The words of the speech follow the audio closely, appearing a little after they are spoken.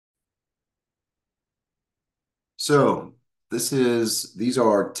So these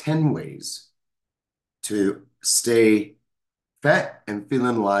are 10 ways to stay fat and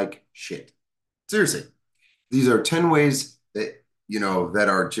feeling like shit. Seriously, these are 10 ways that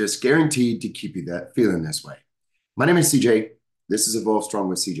are just guaranteed to keep you that feeling this way. My name is CJ. This is Evolve Strong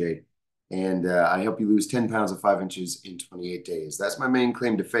with CJ. And I help you lose 10 pounds of 5 inches in 28 days. That's my main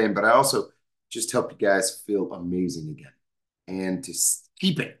claim to fame, but I also just help you guys feel amazing again and to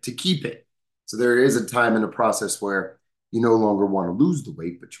keep it. So there is a time in the process where you no longer want to lose the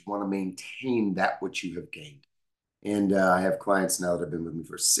weight, but you want to maintain that which you have gained. And I have clients now that have been with me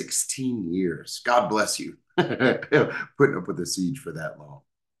for 16 years. God bless you, putting up with the siege for that long.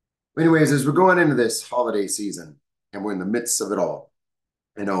 Anyways, as we're going into this holiday season and we're in the midst of it all,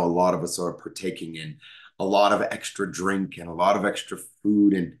 I know a lot of us are partaking in a lot of extra drink and a lot of extra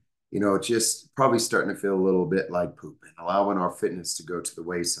food, and just probably starting to feel a little bit like poop and allowing our fitness to go to the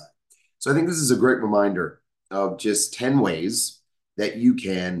wayside. So I think this is a great reminder of just 10 ways that you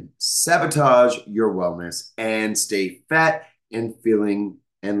can sabotage your wellness and stay fat and feeling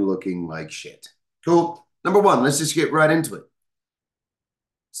and looking like shit. Cool. Number one, let's just get right into it.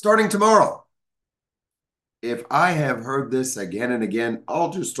 Starting tomorrow, if I have heard this again and again,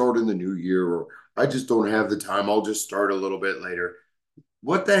 I'll just start in the new year, or I just don't have the time, I'll just start a little bit later.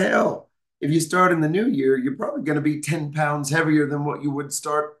 What the hell? If you start in the new year, you're probably going to be 10 pounds heavier than what you would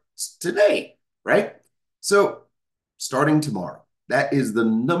start today, right? So, starting tomorrow, that is the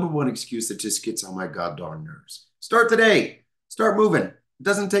number one excuse that just gets on my goddamn nerves. Start today. Start moving. It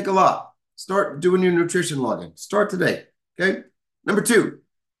doesn't take a lot. Start doing your nutrition logging. Start today. Okay. Number two,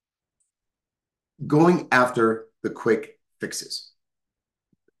 going after the quick fixes.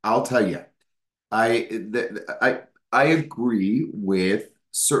 I'll tell you, I agree with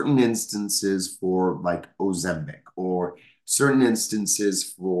certain instances for like Ozempic, or certain instances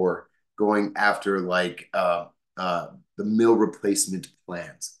for going after the meal replacement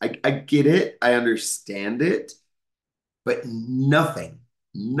plans. I get it, I understand it, but nothing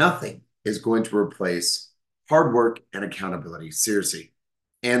is going to replace hard work and accountability. Seriously.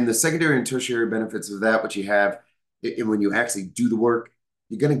 And the secondary and tertiary benefits of that, what you have, and when you actually do the work,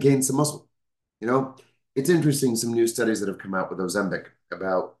 you're going to gain some muscle. You know, it's interesting, some new studies that have come out with Ozempic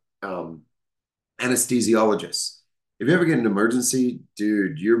about anesthesiologists. If you ever get an emergency,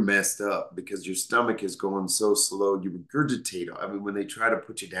 dude, you're messed up because your stomach is going so slow. You regurgitate. I mean, when they try to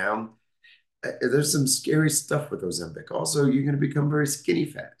put you down, there's some scary stuff with Ozempic. Also, you're going to become very skinny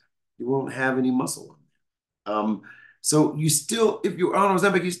fat. You won't have any muscle on there. So you still, if you're on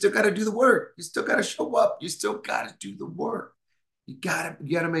Ozempic, you still got to do the work. You still got to show up. You still got to do the work. You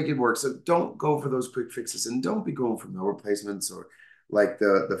gotta make it work. So don't go for those quick fixes, and don't be going for meal replacements or like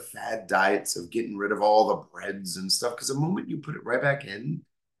the fad diets of getting rid of all the breads and stuff. Because the moment you put it right back in,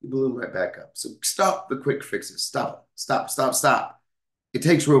 you balloon right back up. So stop the quick fixes. Stop. Stop. It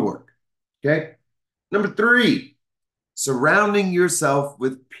takes real work. Okay. Number three, surrounding yourself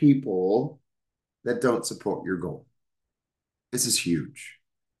with people that don't support your goal. This is huge.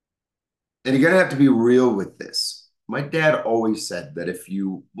 And you're gonna have to be real with this. My dad always said that if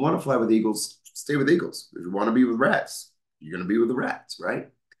you want to fly with eagles, stay with eagles. If you want to be with rats, you're going to be with the rats, right?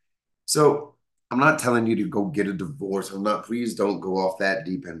 So I'm not telling you to go get a divorce. I'm not, please don't go off that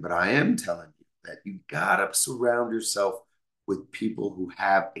deep end, but I am telling you that you got to surround yourself with people who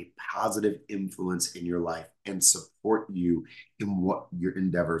have a positive influence in your life and support you in what your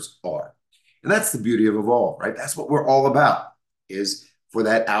endeavors are. And that's the beauty of Evolve, right? That's what we're all about, is for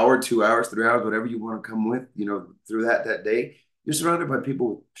that hour, 2 hours, 3 hours, whatever you want to come with, through that day, you're surrounded by people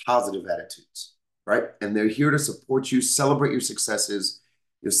with positive attitudes, right? And they're here to support you, celebrate your successes,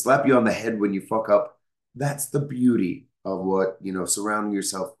 slap you on the head when you fuck up. That's the beauty of what, surrounding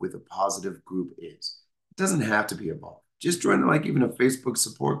yourself with a positive group is. It doesn't have to be Evolve. Just join like even a Facebook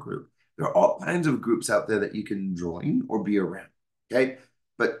support group. There are all kinds of groups out there that you can join or be around. Okay.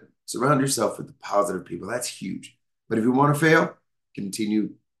 But surround yourself with the positive people. That's huge. But if you want to fail,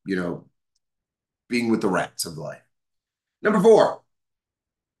 continue, being with the rats of life. Number four,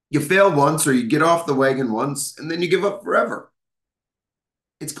 you fail once or you get off the wagon once and then you give up forever.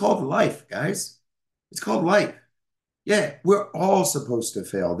 It's called life, guys. It's called life. Yeah, we're all supposed to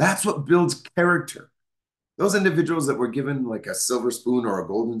fail. That's what builds character. Those individuals that were given like a silver spoon or a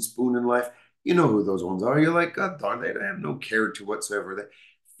golden spoon in life, you know who those ones are. You're like, God darn, they have no character whatsoever. That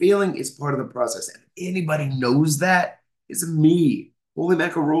failing is part of the process. And anybody knows that, is me. Holy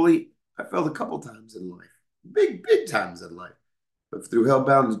macaroni, I failed a couple times in life. Big times in life. But through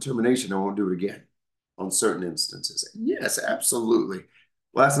hell-bound determination, I won't do it again on certain instances. And yes, absolutely.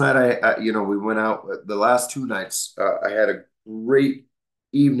 Last night, we went out. The last 2 nights, I had a great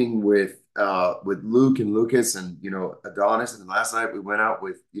evening with with Luke and Lucas and Adonis, and last night we went out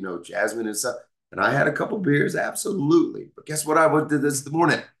with Jasmine and stuff. And I had a couple beers, absolutely. But guess what? Did this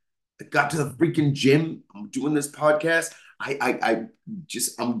morning. I got to the freaking gym. I'm doing this podcast.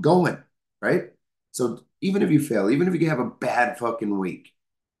 I'm going, right? So even if you fail, even if you have a bad fucking week,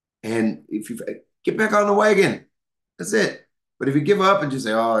 and if you get back on the wagon, that's it. But if you give up and just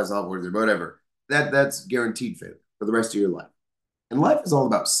say, "Oh, it's not worth it," whatever, that's guaranteed failure for the rest of your life. And life is all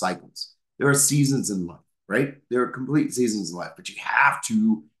about cycles. There are seasons in life, right? There are complete seasons in life, but you have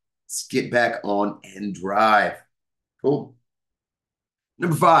to get back on and drive. Cool.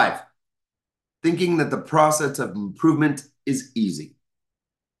 Number 5, thinking that the process of improvement is easy.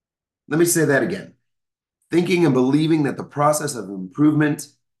 Let me say that again. Thinking and believing that the process of improvement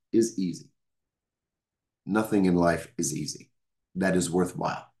is easy. Nothing in life is easy. That is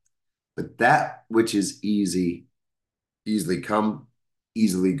worthwhile. But that which is easy, easily come,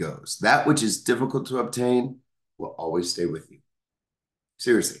 easily goes. That which is difficult to obtain will always stay with you.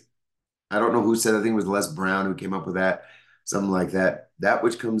 Seriously. I don't know who said, I think it was Les Brown who came up with that, something like that. That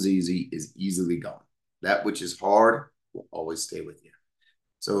which comes easy is easily gone. That which is hard will always stay with you.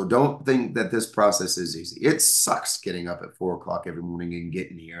 So don't think that this process is easy. It sucks getting up at 4 o'clock every morning and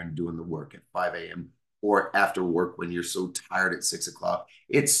getting here and doing the work at 5 a.m. or after work when you're so tired at 6 o'clock.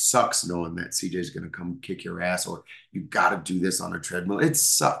 It sucks knowing that CJ's going to come kick your ass or you got to do this on a treadmill. It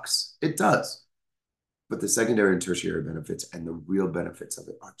sucks. It does. But the secondary and tertiary benefits and the real benefits of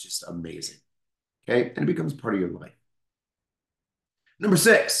it are just amazing. Okay. And it becomes part of your life. Number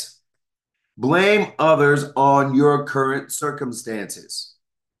 6, blame others on your current circumstances.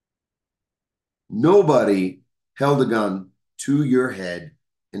 Nobody held a gun to your head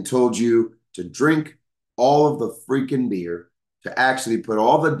and told you to drink all of the freaking beer, to actually put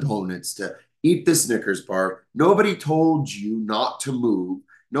all the donuts, to eat the Snickers bar. Nobody told you not to move.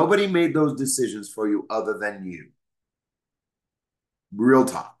 Nobody made those decisions for you other than you. Real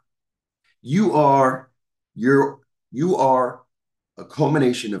talk. You are a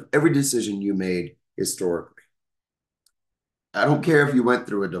culmination of every decision you made historically. I don't care if you went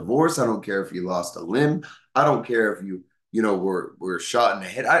through a divorce. I don't care if you lost a limb. I don't care if you were shot in the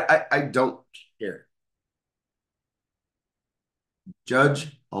head. I don't care.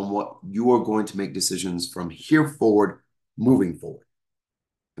 Judge on what you are going to make decisions from here forward, moving forward,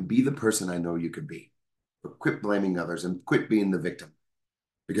 and be the person I know you could be. But quit blaming others and quit being the victim,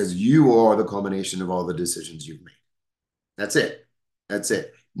 because you are the culmination of all the decisions you've made. That's it. That's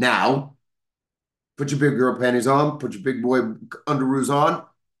it. Now, put your big girl panties on, put your big boy underoos on,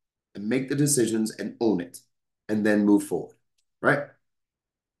 and make the decisions and own it, and then move forward. Right?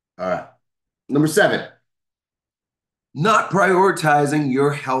 All right. Number 7, not prioritizing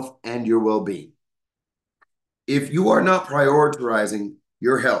your health and your well-being. If you are not prioritizing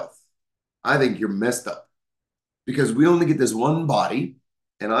your health, I think you're messed up, because we only get this one body.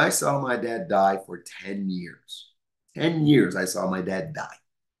 And I saw my dad die for 10 years. 10 years I saw my dad die.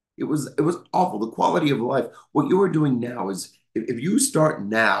 It was awful. The quality of life. What you are doing now is, if you start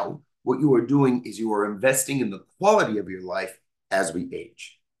now, what you are doing is you are investing in the quality of your life as we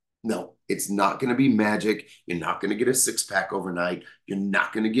age. No, it's not going to be magic. You're not going to get a 6-pack overnight. You're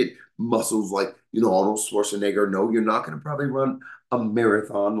not going to get muscles like, Arnold Schwarzenegger. No, you're not going to probably run a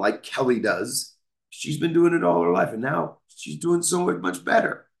marathon like Kelly does. She's been doing it all her life, and now she's doing so much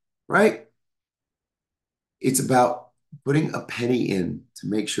better, right? It's about putting a penny in to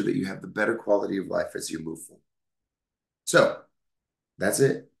make sure that you have the better quality of life as you move forward. So that's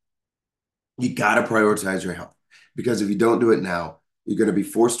it. You got to prioritize your health, because if you don't do it now, you're going to be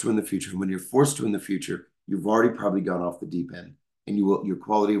forced to in the future. And when you're forced to in the future, you've already probably gone off the deep end, and your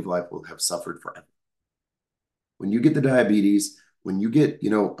quality of life will have suffered forever. When you get the diabetes, when you get,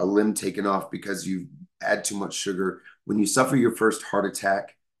 a limb taken off because you had too much sugar, when you suffer your first heart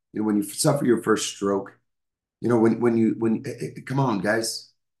attack, when you suffer your first stroke, come on,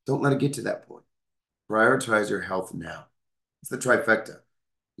 guys, don't let it get to that point. Prioritize your health now. It's the trifecta.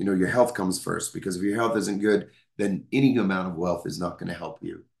 Your health comes first, because if your health isn't good, then any amount of wealth is not going to help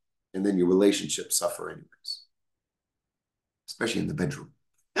you. And then your relationships suffer anyways, especially in the bedroom.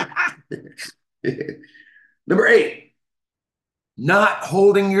 Number 8, not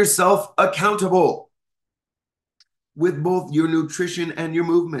holding yourself accountable with both your nutrition and your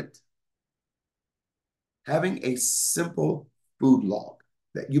movement. Having a simple food log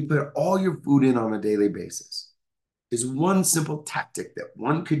that you put all your food in on a daily basis is one simple tactic that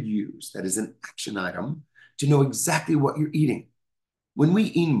one could use, that is an action item, to know exactly what you're eating. When we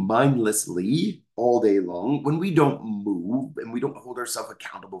eat mindlessly all day long, when we don't move and we don't hold ourselves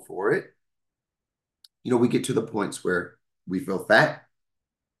accountable for it, we get to the points where we feel fat,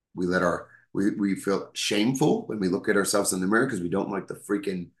 We feel shameful when we look at ourselves in the mirror because we don't like the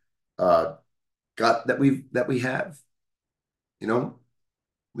freaking uh, gut that we have. You know,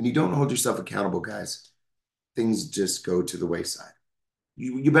 when you don't hold yourself accountable, guys, things just go to the wayside.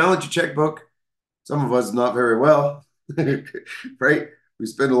 You balance your checkbook. Some of us not very well, right? We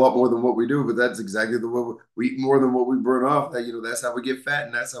spend a lot more than what we do, but that's exactly the way we eat more than what we burn off. That that's how we get fat,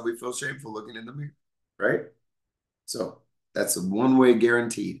 and that's how we feel shameful looking in the mirror, right? So that's a one way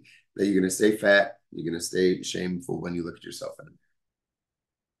guaranteed that you're going to stay fat. You're going to stay shameful when you look at yourself in the mirror.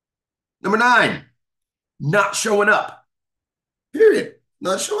 Number nine, not showing up. Period.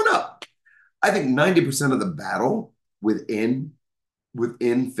 Not showing up. I think 90% of the battle within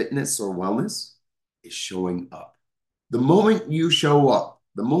fitness or wellness is showing up. The moment you show up,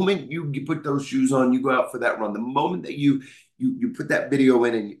 the moment you put those shoes on, you go out for that run, the moment that you put that video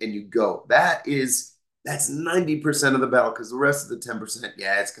in and you go, that's 90% of the battle because the rest of the 10%,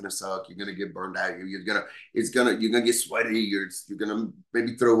 yeah, it's gonna suck. You're gonna get burned out. You're gonna get sweaty. You're gonna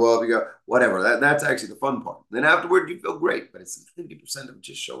maybe throw up. You go whatever. That's actually the fun part. Then afterward, you feel great, but it's 90% of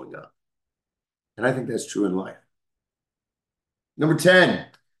just showing up. And I think that's true in life. Number 10,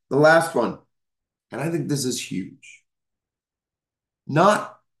 the last one. And I think this is huge.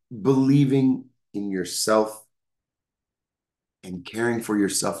 Not believing in yourself and caring for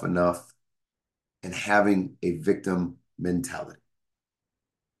yourself enough and having a victim mentality.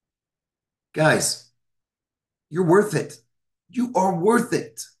 Guys, you're worth it. You are worth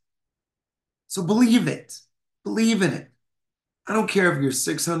it. So believe it. Believe in it. I don't care if you're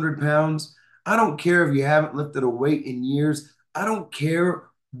 600 pounds. I don't care if you haven't lifted a weight in years. I don't care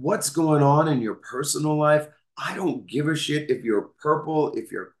what's going on in your personal life. I don't give a shit if you're purple,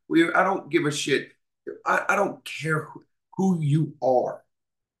 if you're queer. I don't give a shit. I don't care who you are.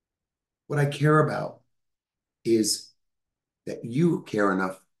 What I care about is that you care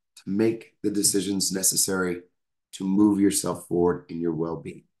enough to make the decisions necessary to move yourself forward in your well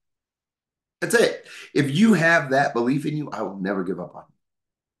being. That's it. If you have that belief in you, I will never give up on you.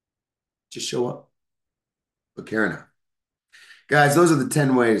 Just show up, but care enough. Guys, those are the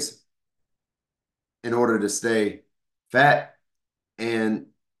 10 ways in order to stay fat and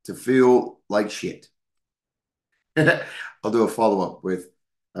to feel like shit. I'll do a follow up with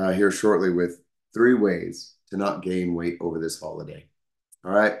here shortly with 3 ways to not gain weight over this holiday.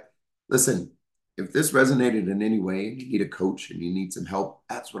 All right. Listen, if this resonated in any way and you need a coach and you need some help,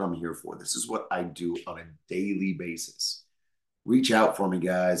 that's what I'm here for. This is what I do on a daily basis. Reach out for me,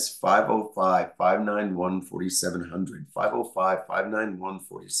 guys. 505-591-4700.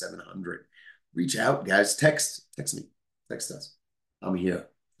 505-591-4700. Reach out, guys. Text me. Text us. I'm here.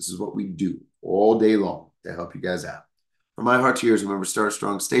 This is what we do all day long to help you guys out. From my heart to yours, remember, start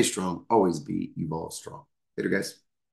strong, stay strong, always be evolve strong. Later, guys.